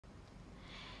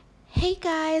Hey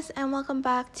guys, and welcome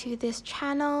back to this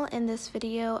channel. In this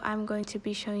video I'm going to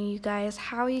be showing you guys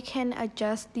how you can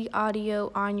adjust the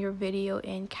audio on your video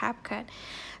in CapCut.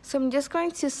 So I'm just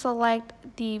going to select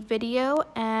the video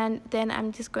and then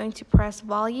I'm just going to press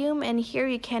volume, and here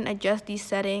you can adjust these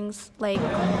settings like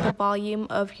the volume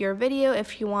of your video.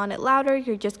 If you want it louder,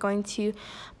 you're just going to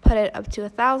put it up to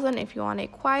 1,000. If you want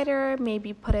it quieter,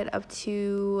 maybe put it up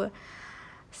to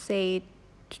say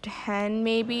 10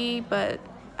 maybe, but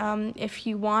if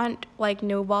you want like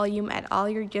no volume at all,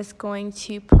 you're just going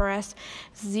to press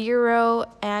 0,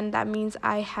 and that means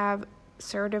I have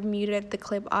sort of muted the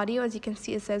clip audio. As you can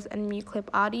see, it says unmute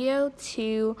clip audio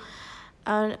to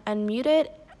unmute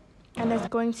it, and it's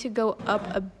going to go up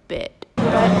a bit.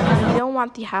 But if you don't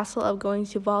want the hassle of going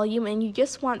to volume and you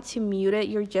just want to mute it,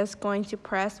 you're just going to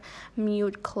press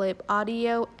mute clip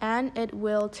audio and it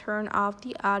will turn off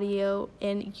the audio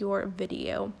in your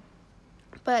video.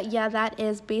 But yeah, that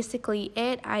is basically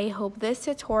it. I hope this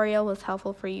tutorial was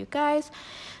helpful for you guys.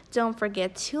 Don't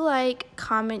forget to like,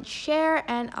 comment, share,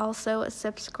 and also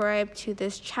subscribe to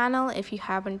this channel if you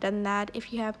haven't done that.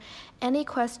 If you have any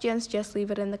questions, just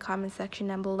leave it in the comment section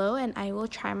down below and I will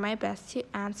try my best to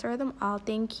answer them all.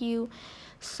 Thank you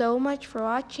so much for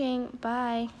watching.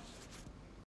 Bye.